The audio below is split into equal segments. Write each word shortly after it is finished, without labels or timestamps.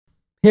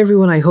Hey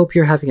everyone, I hope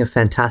you're having a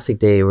fantastic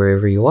day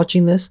wherever you're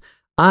watching this.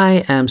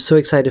 I am so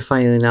excited to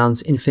finally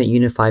announce Infinite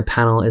Unify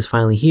panel is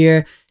finally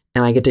here,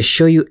 and I get to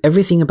show you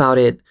everything about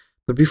it.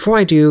 But before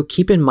I do,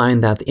 keep in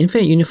mind that the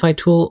Infinite Unify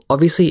tool,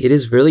 obviously it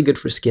is really good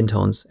for skin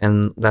tones,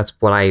 and that's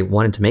what I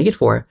wanted to make it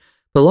for.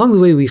 But along the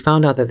way, we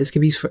found out that this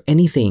can be used for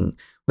anything,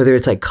 whether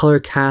it's like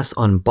color casts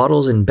on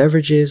bottles and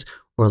beverages,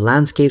 or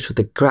landscapes where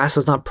the grass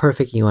is not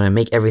perfect and you want to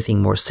make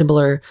everything more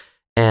similar,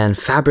 and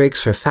fabrics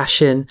for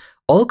fashion,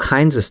 all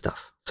kinds of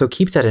stuff. So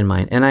keep that in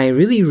mind. And I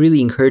really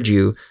encourage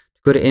you to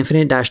go to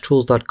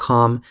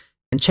infinite-tools.com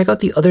and check out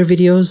the other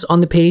videos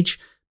on the page,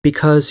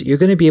 because you're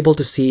going to be able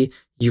to see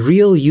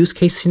real use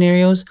case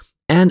scenarios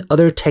and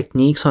other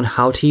techniques on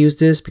how to use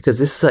this, because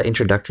this is an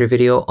introductory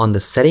video on the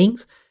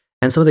settings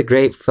and some of the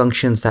great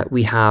functions that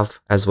we have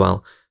as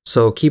well.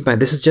 So keep in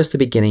mind, this is just the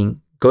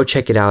beginning. Go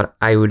check it out.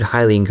 I would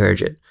highly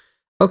encourage it.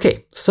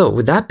 Okay, so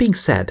with that being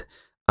said,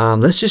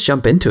 let's just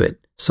jump into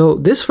it. So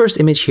this first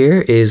image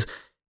here is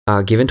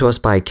given to us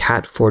by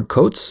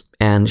Ford-Coartes,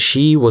 and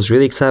she was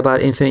really excited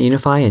about Infinite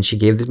Unify, and she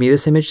gave me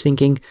this image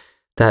thinking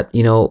that,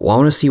 I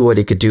want to see what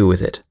it could do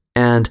with it.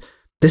 And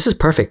this is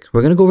perfect. We're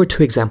going to go over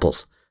two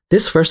examples.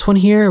 This first one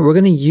here, we're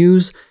going to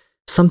use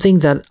something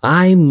that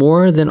I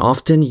more than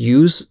often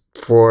use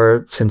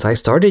since I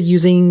started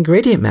using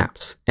gradient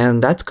maps,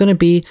 and that's going to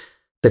be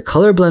the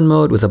color blend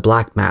mode with a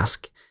black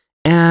mask.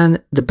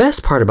 And the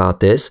best part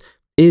about this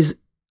is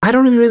I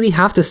don't really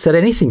have to set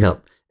anything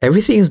up.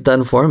 Everything is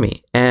done for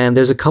me, and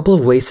there's a couple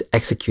of ways to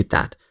execute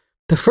that.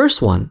 The first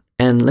one,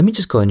 and let me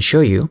just go and show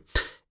you,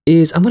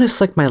 is I'm going to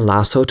select my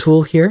lasso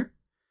tool here.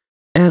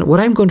 And what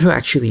I'm going to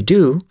actually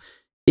do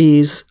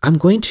is I'm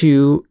going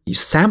to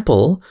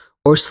sample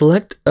or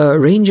select a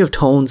range of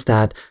tones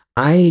that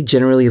I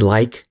generally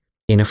like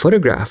in a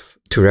photograph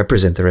to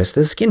represent the rest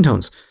of the skin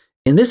tones.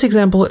 In this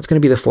example, it's going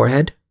to be the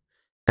forehead.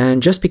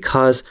 And just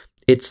because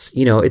it's,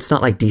 it's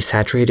not like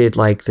desaturated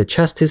like the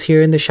chest is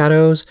here in the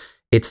shadows,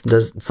 it's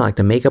not like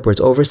the makeup where it's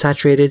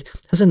oversaturated.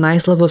 It has a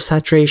nice level of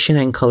saturation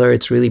and color.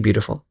 It's really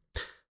beautiful.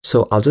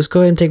 So I'll just go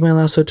ahead and take my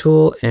lasso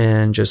tool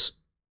and just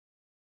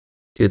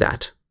do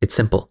that. It's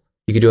simple.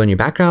 You could do it on your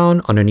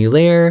background, on a new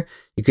layer.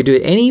 You could do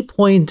it at any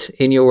point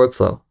in your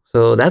workflow.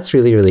 So that's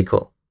really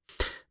cool.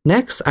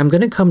 Next, I'm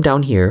going to come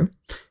down here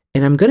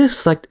and I'm going to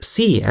select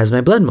C as my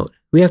blend mode.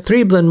 We have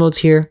 3 blend modes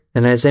here.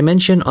 And as I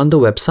mentioned on the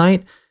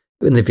website,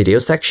 in the video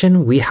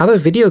section, we have a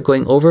video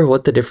going over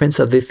what the difference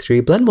of the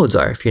 3 blend modes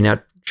are, if you're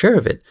not sure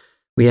of it.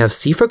 We have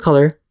C for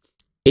color,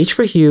 H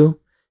for hue,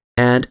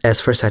 and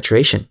S for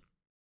saturation.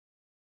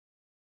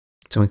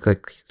 So I'm going to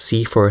click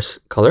C for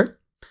color.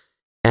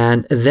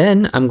 And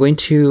then I'm going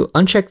to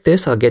uncheck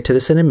this. I'll get to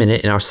this in a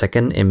minute in our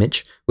second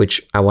image,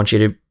 which I want you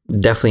to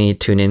definitely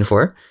tune in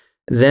for.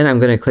 Then I'm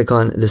going to click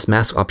on this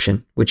mask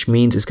option, which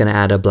means it's going to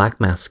add a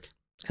black mask.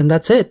 And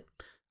that's it.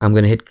 I'm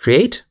going to hit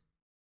create.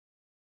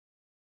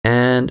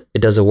 And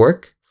it does the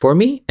work for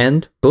me.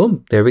 And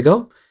boom, there we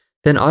go.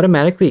 Then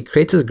automatically it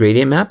creates this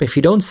gradient map. If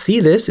you don't see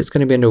this, it's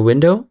going to be under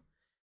window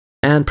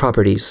and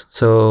properties.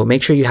 So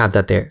make sure you have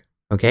that there.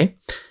 Okay.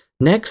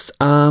 Next,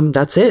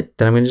 that's it.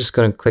 Then I'm just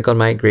going to click on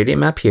my gradient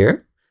map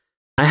here.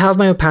 I have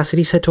my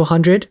opacity set to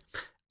 100.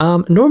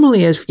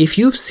 Normally, if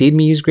you've seen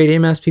me use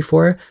gradient maps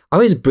before, I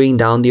always bring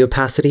down the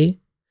opacity.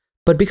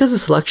 But because the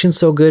selection's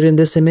so good in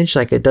this image,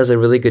 like it does a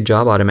really good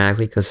job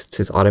automatically because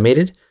it's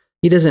automated.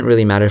 It doesn't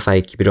really matter if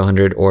I keep it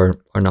 100 or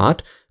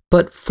not.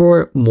 But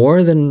for more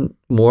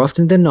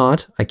often than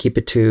not, I keep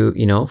it to,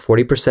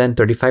 40%,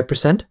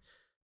 35%.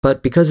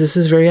 But because this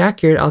is very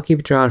accurate, I'll keep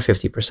it around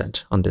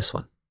 50% on this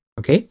one.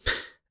 Okay.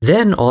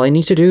 Then all I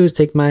need to do is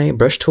take my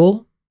brush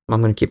tool.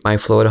 I'm going to keep my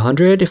flow at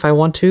 100 if I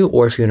want to,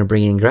 or if you want to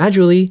bring it in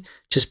gradually,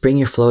 just bring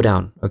your flow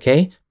down.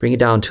 Okay. Bring it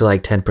down to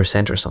like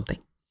 10% or something.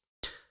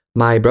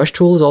 My brush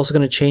tool is also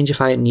going to change if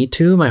I need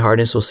to. My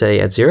hardness will stay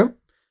at 0.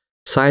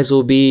 Size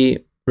will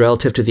be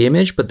relative to the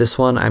image, but this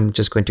one I'm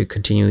just going to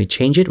continually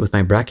change it with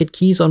my bracket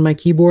keys on my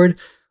keyboard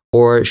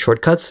or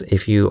shortcuts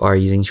if you are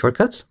using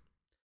shortcuts.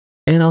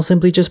 And I'll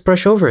simply just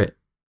brush over it,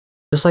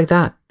 just like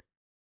that.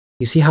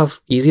 You see how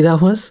easy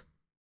that was?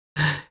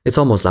 It's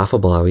almost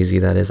laughable how easy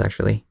that is,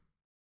 actually.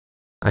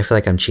 I feel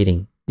like I'm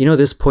cheating.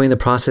 This point in the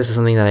process is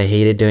something that I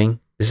hated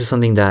doing. This is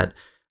something that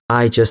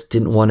I just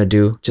didn't want to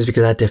do just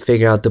because I had to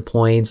figure out the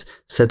points,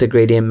 set the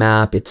gradient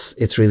map.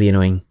 It's really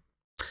annoying.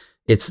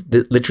 It's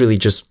literally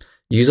just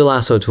use a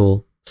lasso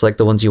tool, select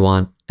the ones you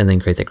want, and then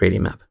create that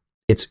gradient map.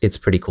 It's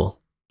pretty cool.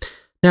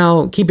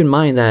 Now, keep in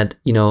mind that,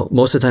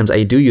 most of the times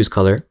I do use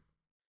color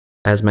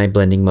as my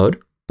blending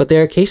mode, but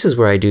there are cases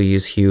where I do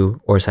use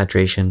hue or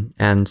saturation,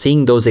 and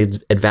seeing those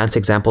advanced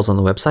examples on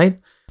the website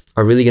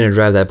are really going to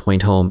drive that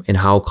point home in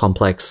how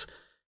complex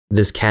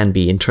this can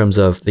be in terms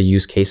of the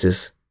use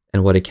cases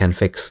and what it can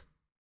fix.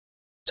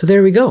 So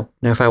there we go.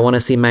 Now, if I want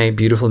to see my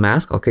beautiful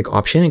mask, I'll click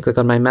option and click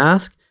on my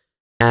mask,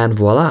 and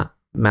voila.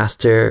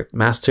 Master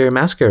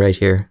masker right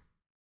here.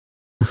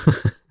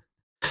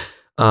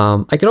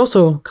 I could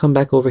also come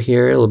back over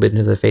here a little bit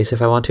into the face if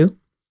I want to.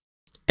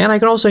 And I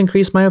can also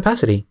increase my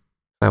opacity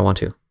if I want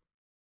to.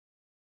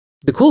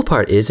 The cool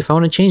part is if I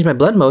want to change my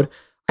blend mode,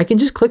 I can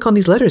just click on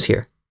these letters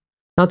here.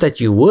 Not that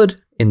you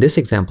would in this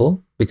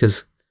example,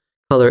 because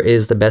color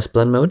is the best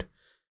blend mode,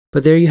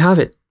 but there you have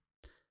it.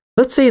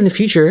 Let's say in the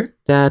future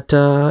that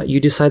you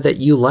decide that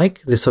you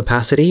like this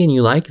opacity and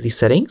you like these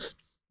settings,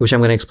 which I'm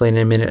going to explain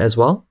in a minute as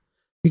well.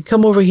 You can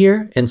come over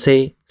here and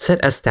say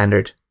set as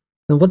standard.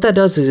 And what that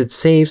does is it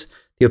saves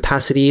the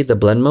opacity, the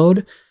blend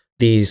mode,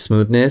 the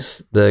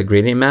smoothness, the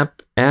gradient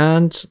map,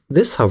 and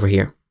this over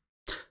here.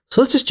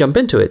 So let's just jump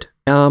into it.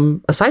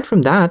 Aside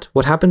from that,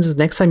 what happens is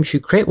next time if you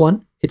create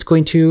one, it's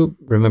going to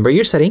remember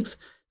your settings.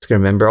 It's going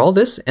to remember all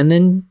this and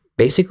then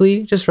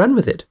basically just run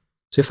with it.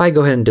 So if I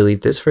go ahead and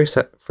delete this for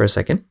a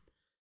second,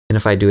 and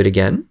if I do it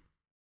again,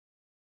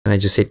 and I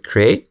just hit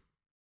create,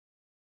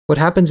 what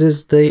happens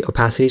is the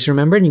opacity is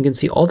remembered, and you can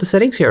see all the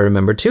settings here are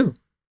remembered too.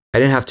 I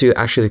didn't have to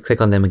actually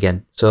click on them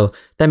again. So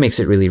that makes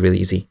it really, really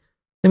easy.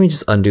 Let me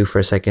just undo for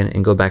a second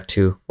and go back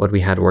to what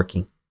we had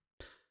working.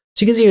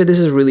 So you can see here, this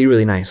is really,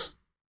 really nice.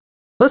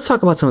 Let's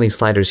talk about some of these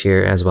sliders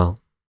here as well.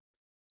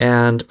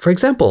 And for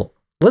example,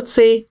 let's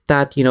say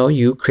that,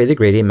 you create the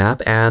gradient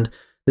map and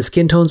the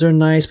skin tones are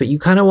nice, but you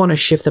kind of want to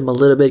shift them a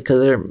little bit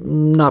because they're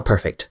not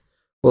perfect.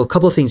 Well, a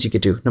couple of things you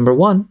could do. Number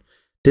one,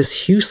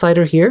 this hue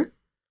slider here,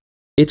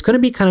 it's going to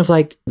be kind of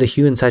like the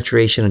hue and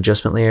saturation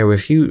adjustment layer, where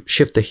if you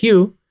shift the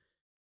hue,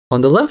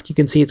 on the left, you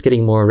can see it's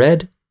getting more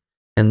red,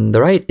 and the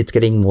right, it's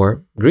getting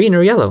more green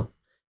or yellow.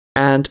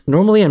 And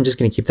normally I'm just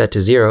going to keep that to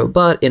 0,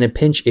 but in a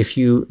pinch, if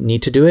you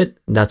need to do it,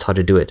 that's how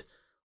to do it.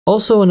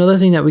 Also, another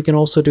thing that we can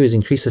also do is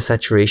increase the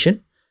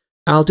saturation.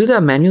 I'll do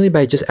that manually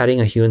by just adding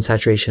a hue and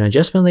saturation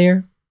adjustment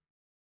layer.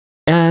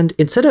 And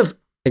instead of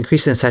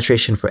increasing the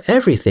saturation for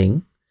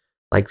everything,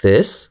 like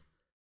this,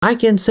 I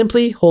can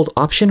simply hold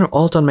Option or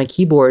Alt on my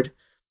keyboard,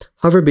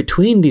 hover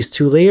between these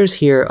two layers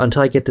here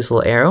until I get this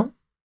little arrow,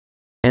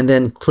 and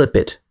then clip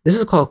it. This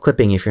is called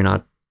clipping if you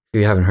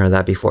haven't heard of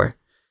that before.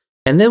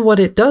 And then what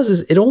it does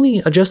is it only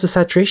adjusts the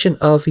saturation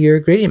of your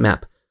gradient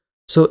map.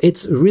 So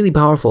it's really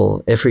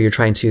powerful if you're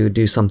trying to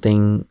do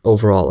something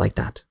overall like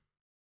that.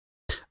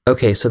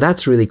 Okay, so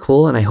that's really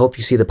cool, and I hope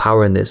you see the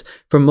power in this.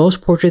 For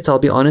most portraits, I'll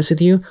be honest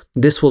with you,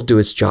 this will do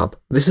its job.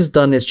 This has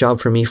done its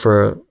job for me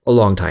for a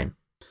long time.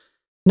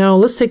 Now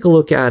let's take a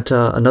look at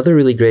another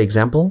really great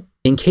example,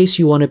 in case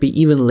you want to be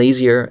even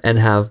lazier and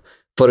have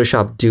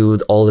Photoshop do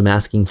all the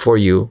masking for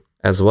you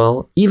as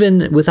well,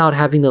 even without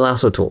having the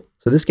lasso tool.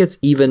 So this gets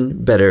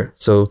even better,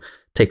 so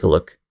take a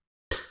look.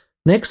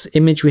 Next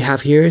image we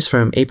have here is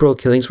from April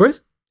Killingsworth,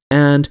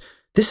 and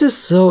this is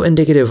so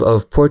indicative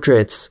of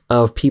portraits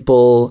of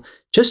people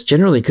just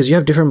generally, because you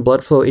have different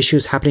blood flow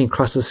issues happening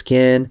across the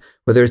skin,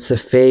 whether it's the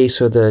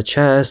face or the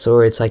chest,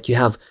 or it's like you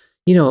have,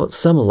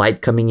 some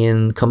light coming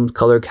in,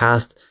 color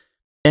cast.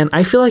 And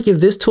I feel like if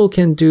this tool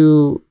can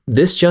do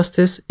this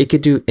justice, it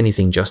could do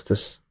anything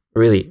justice.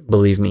 Really,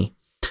 believe me.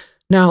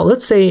 Now,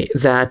 let's say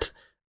that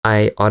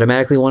I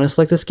automatically want to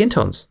select the skin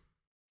tones.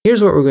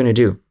 Here's what we're going to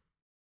do.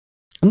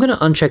 I'm going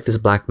to uncheck this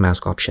black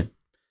mask option.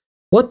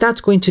 What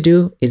that's going to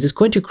do is it's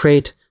going to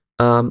create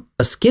a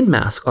skin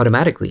mask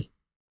automatically.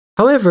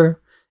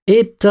 However,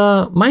 it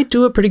might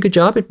do a pretty good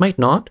job, it might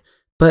not,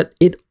 but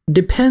it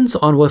depends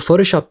on what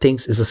Photoshop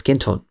thinks is a skin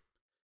tone.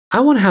 I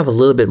want to have a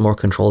little bit more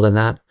control than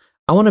that.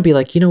 I want to be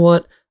like, you know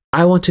what?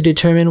 I want to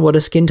determine what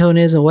a skin tone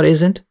is and what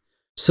isn't.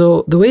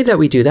 So the way that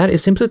we do that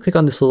is simply click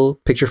on this little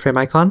picture frame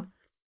icon.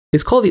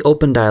 It's called the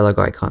open dialog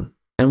icon.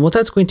 And what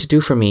that's going to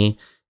do for me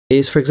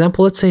is, for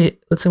example, let's say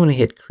I want to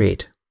hit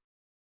create.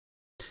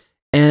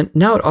 And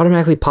now it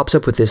automatically pops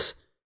up with this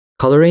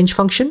color range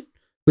function,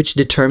 which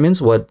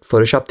determines what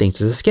Photoshop thinks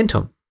is a skin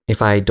tone.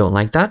 If I don't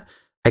like that,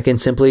 I can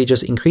simply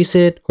just increase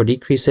it or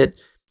decrease it,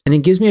 and it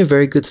gives me a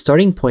very good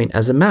starting point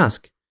as a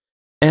mask.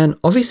 And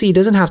obviously it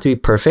doesn't have to be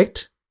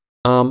perfect,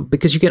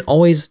 because you can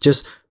always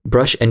just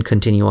brush and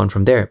continue on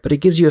from there, but it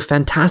gives you a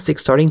fantastic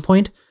starting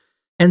point.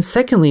 And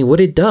secondly, what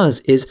it does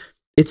is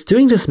it's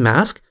doing this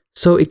mask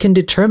so it can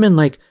determine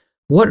like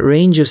what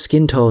range of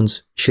skin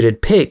tones should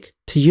it pick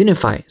to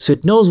unify. So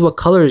it knows what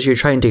colors you're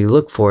trying to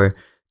look for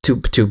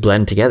to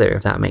blend together,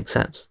 if that makes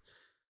sense.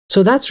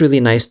 So that's really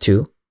nice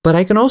too. But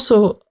I can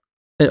also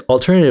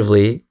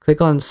alternatively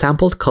click on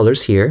sampled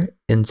colors here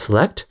in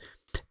select,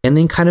 and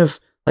then kind of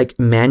like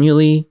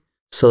manually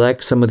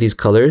select some of these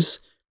colors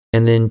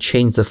and then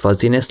change the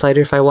fuzziness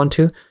slider if I want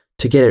to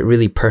get it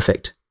really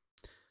perfect.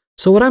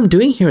 So what I'm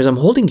doing here is I'm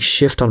holding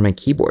shift on my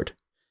keyboard.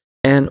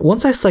 And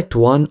once I select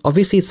one,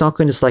 obviously it's not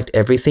going to select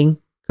everything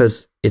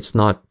because it's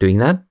not doing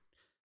that.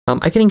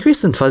 I can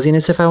increase the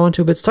fuzziness if I want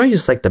to, but it's starting to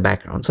select the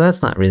background, so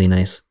that's not really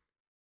nice.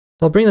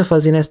 So I'll bring the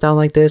fuzziness down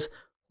like this,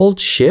 hold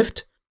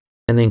shift,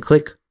 and then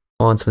click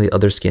on some of the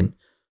other skin.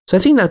 So I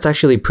think that's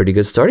actually a pretty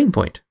good starting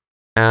point.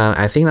 And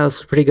I think that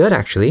looks pretty good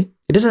actually.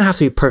 It doesn't have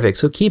to be perfect,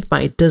 so keep in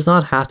mind it does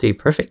not have to be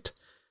perfect.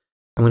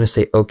 I'm going to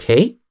say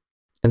OK,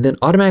 and then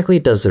automatically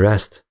it does the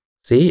rest.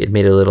 See, it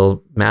made a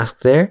little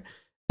mask there,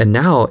 and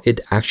now it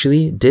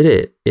actually did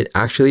it. It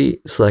actually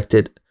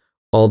selected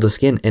all the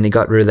skin, and it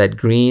got rid of that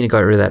green, it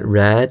got rid of that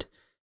red.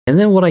 And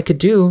then what I could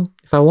do,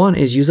 if I want,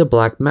 is use a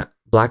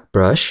black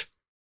brush,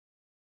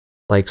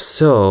 like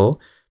so,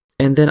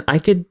 and then I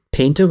could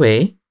paint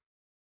away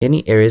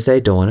any areas that I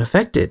don't want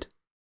affected.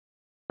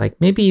 Like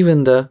maybe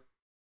even the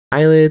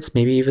eyelids,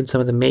 maybe even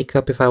some of the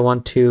makeup if I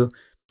want to.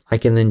 I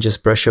can then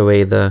just brush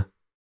away the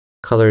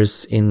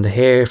colors in the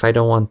hair if I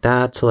don't want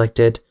that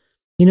selected.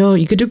 You know,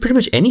 you could do pretty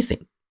much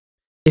anything.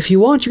 If you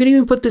want, you can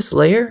even put this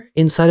layer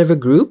inside of a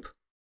group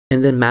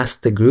and then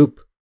mask the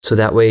group. So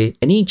that way,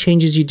 any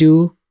changes you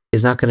do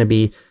is not going to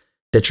be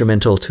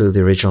detrimental to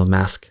the original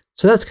mask.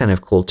 So that's kind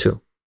of cool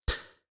too.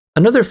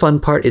 Another fun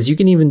part is you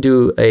can even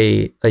do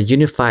a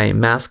Unify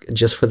mask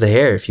just for the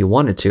hair if you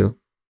wanted to.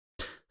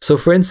 So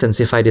for instance,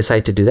 if I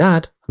decide to do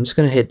that, I'm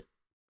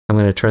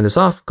going to turn this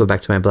off, go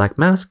back to my black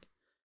mask,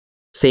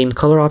 same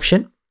color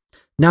option.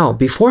 Now,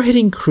 before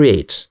hitting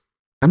create,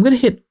 I'm going to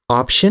hit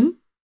option.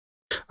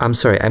 I'm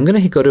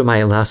going to go to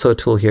my lasso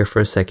tool here for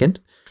a second,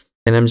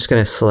 and I'm just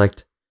going to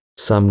select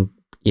some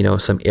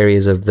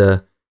areas of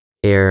the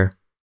hair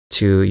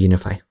to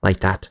unify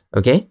like that.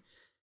 Okay.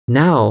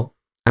 Now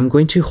I'm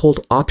going to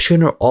hold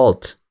option or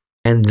alt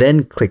and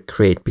then click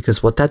create,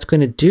 because what that's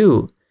going to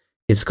do,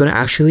 it's going to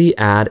actually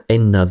add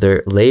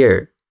another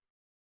layer.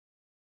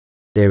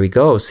 There we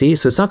go. See,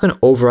 so it's not going to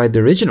override the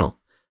original.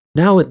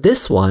 Now with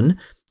this one,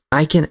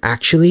 I can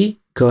actually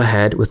go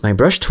ahead with my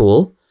brush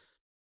tool,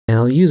 and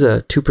I'll use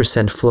a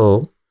 2%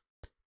 flow.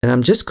 And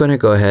I'm just going to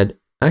go ahead.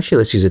 Actually,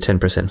 let's use a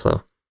 10%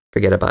 flow.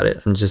 Forget about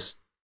it. I'm just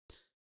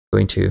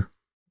going to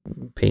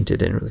paint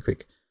it in really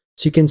quick.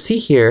 So you can see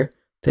here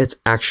that it's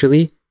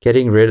actually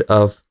getting rid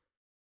of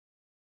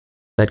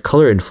that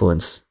color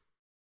influence.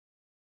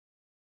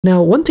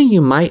 Now, one thing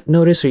you might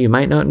notice or you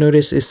might not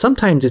notice is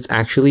sometimes it's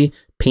actually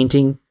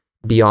painting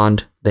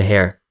beyond the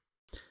hair.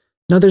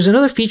 Now, there's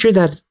another feature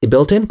that's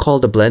built in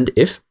called the blend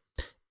if.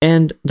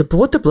 And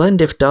what the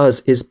blend if does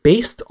is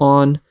based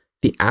on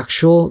the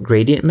actual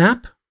gradient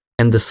map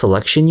and the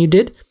selection you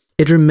did,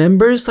 it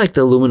remembers like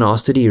the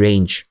luminosity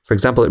range. For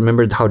example, it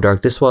remembered how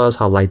dark this was,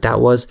 how light that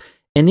was,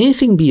 and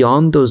anything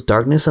beyond those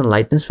darkness and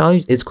lightness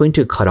values, it's going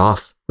to cut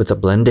off with a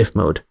blend if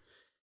mode.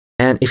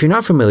 And if you're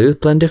not familiar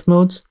with blend if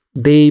modes,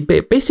 they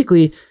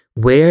basically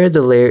where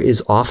the layer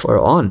is off or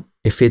on.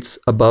 If it's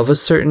above a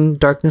certain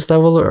darkness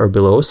level or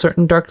below a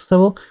certain darkness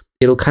level,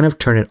 it'll kind of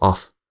turn it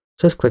off.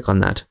 So let's click on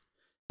that.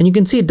 And you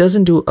can see it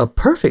doesn't do a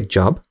perfect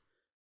job,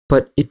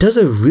 but it does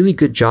a really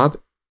good job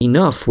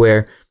enough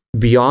where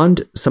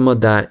beyond some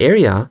of that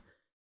area,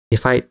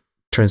 if I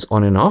turn this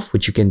on and off,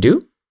 which you can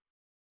do,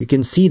 you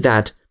can see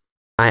that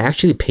I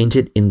actually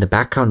painted in the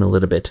background a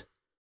little bit.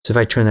 So if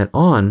I turn that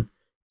on,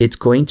 it's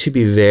going to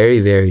be very,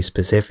 very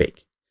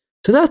specific.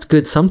 So that's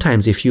good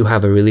sometimes if you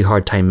have a really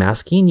hard time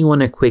masking, you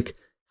want a quick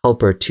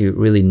helper to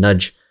really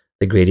nudge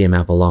the gradient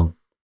map along.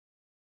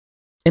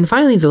 And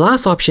finally, the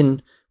last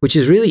option, which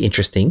is really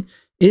interesting,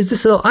 is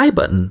this little eye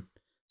button.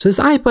 So this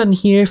eye button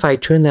here, if I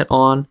turn that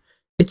on,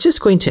 it's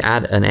just going to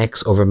add an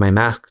X over my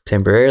mask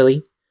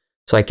temporarily,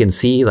 so I can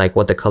see like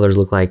what the colors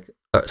look like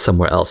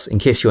somewhere else, in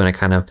case you want to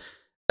kind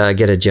of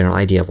get a general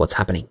idea of what's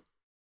happening.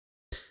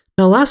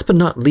 Now, last but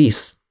not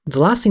least, the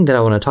last thing that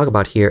I want to talk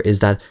about here is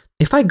that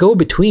if I go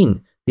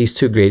between these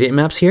two gradient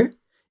maps here,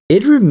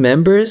 it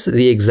remembers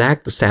the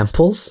exact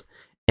samples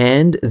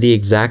and the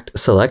exact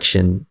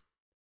selection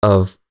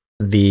of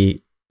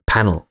the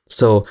panel.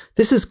 So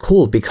this is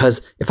cool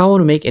because if I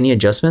want to make any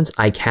adjustments,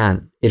 I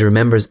can. It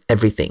remembers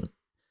everything.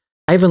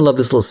 I even love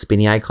this little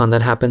spinny icon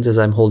that happens as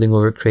I'm holding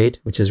over create,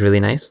 which is really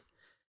nice.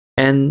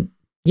 And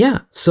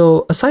yeah,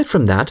 so aside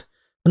from that,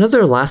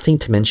 another last thing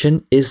to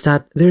mention is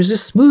that there's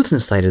this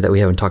smoothness slider that we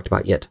haven't talked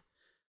about yet.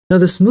 Now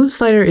the smooth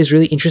slider is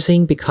really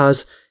interesting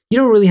because you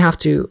don't really have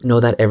to know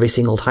that every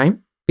single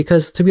time,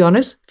 because to be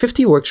honest,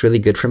 50 works really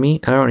good for me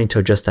and I don't need to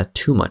adjust that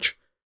too much.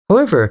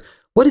 However,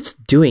 what it's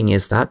doing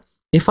is that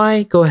if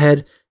I go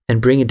ahead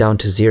and bring it down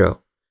to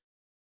 0,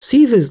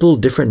 see these little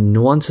different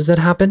nuances that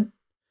happen?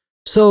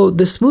 So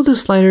the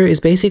smoothness slider is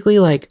basically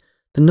like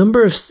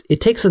it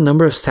takes the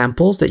number of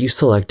samples that you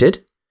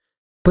selected,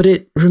 but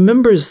it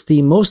remembers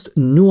the most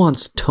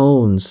nuanced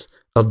tones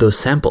of those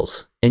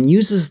samples and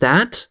uses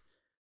that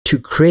to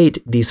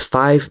create these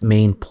 5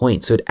 main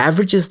points. So it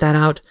averages that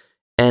out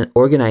and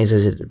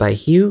organizes it by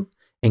hue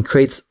and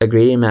creates a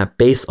gradient map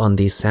based on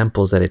these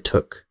samples that it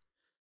took.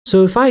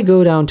 So if I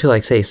go down to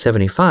like say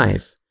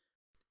 75,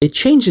 it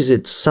changes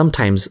it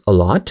sometimes a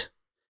lot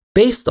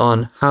based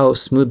on how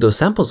smooth those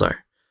samples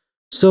are.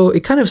 So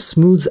it kind of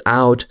smooths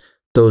out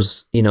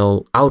those,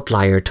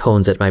 outlier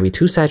tones that might be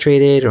too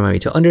saturated or might be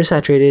too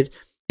undersaturated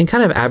and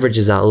kind of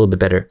averages out a little bit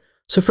better.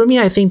 So for me,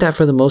 I think that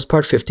for the most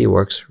part, 50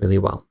 works really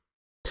well.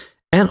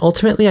 And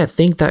ultimately, I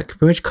think that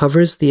pretty much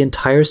covers the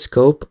entire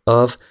scope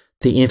of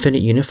the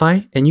Infinite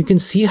Unify, and you can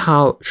see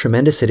how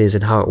tremendous it is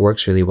and how it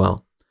works really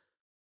well.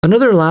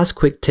 Another last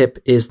quick tip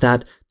is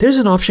that there's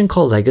an option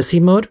called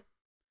Legacy Mode.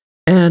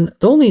 And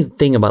the only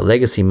thing about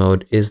Legacy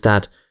Mode is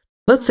that,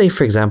 let's say,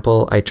 for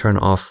example, I turn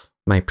off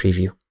my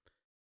preview.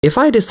 If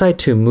I decide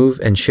to move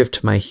and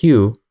shift my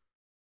hue,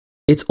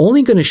 it's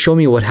only going to show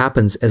me what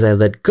happens as I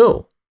let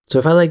go. So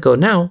if I let go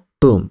now,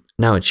 boom,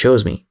 now it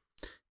shows me.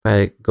 If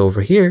I go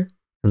over here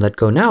and let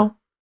go now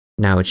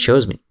it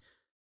shows me.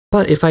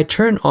 But if I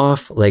turn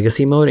off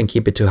Legacy Mode and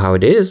keep it to how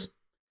it is,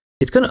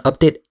 it's going to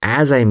update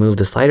as I move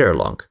the slider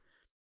along.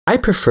 I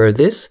prefer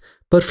this,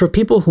 but for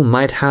people who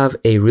might have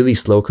a really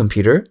slow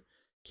computer,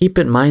 keep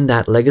in mind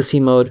that legacy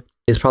mode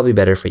is probably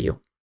better for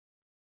you.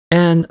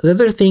 And the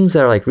other things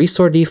that are like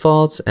restore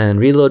defaults and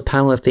reload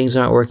panel if things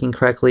aren't working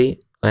correctly,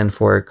 and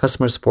for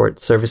customer support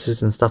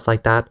services and stuff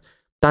like that,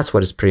 that's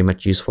what it's pretty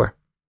much used for.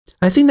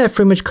 I think that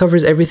pretty much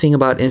covers everything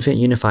about Infinite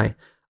Unify.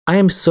 I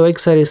am so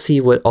excited to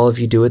see what all of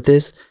you do with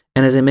this.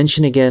 And as I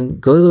mentioned again,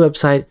 go to the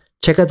website,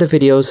 check out the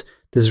videos.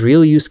 There's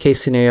real use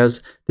case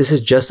scenarios. This is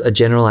just a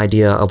general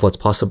idea of what's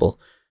possible.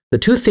 The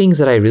two things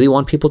that I really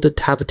want people to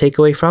have a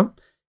takeaway from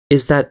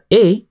is that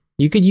A,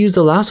 you could use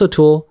the lasso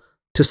tool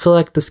to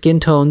select the skin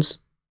tones.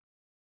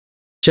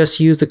 Just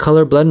use the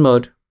color blend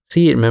mode.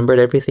 See, it remembered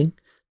everything.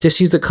 Just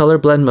use the color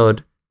blend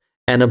mode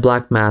and a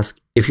black mask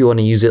if you want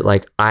to use it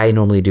like I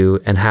normally do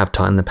and have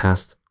taught in the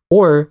past.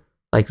 Or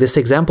like this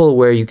example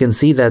where you can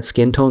see that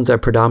skin tones are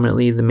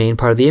predominantly the main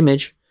part of the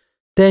image,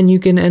 then you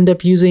can end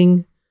up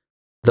using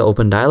the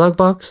open dialog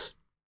box,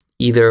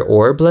 either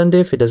or blend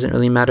if, it doesn't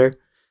really matter.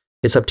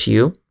 It's up to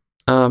you.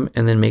 And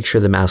then make sure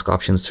the mask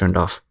option is turned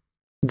off.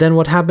 Then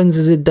what happens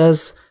is it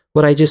does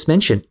what I just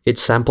mentioned. It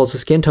samples the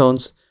skin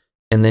tones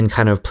and then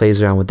kind of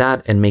plays around with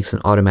that and makes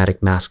an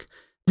automatic mask.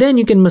 Then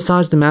you can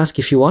massage the mask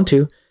if you want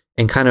to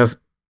and kind of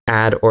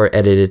add or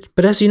edit it.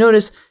 But as you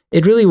notice,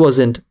 it really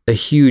wasn't a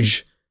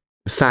huge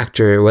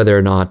factor whether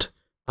or not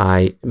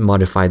I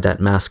modified that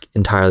mask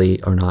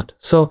entirely or not.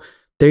 So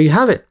there you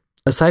have it.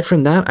 Aside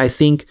from that, I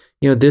think,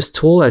 this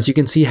tool, as you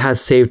can see,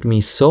 has saved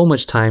me so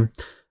much time.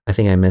 I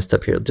think I messed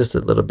up here just a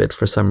little bit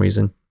for some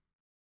reason.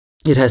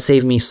 It has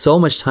saved me so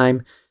much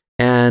time,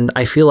 and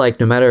I feel like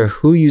no matter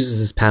who uses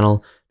this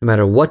panel, no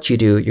matter what you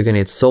do, you're going to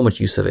get so much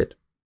use of it.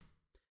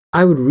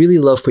 I would really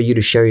love for you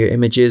to share your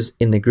images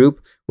in the group,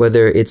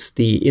 whether it's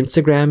the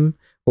Instagram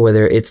or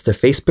whether it's the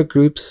Facebook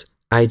groups.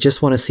 I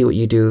just want to see what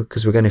you do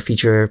because we're going to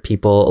feature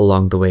people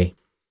along the way.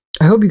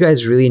 I hope you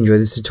guys really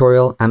enjoyed this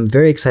tutorial. I'm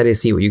very excited to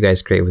see what you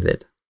guys create with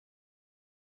it.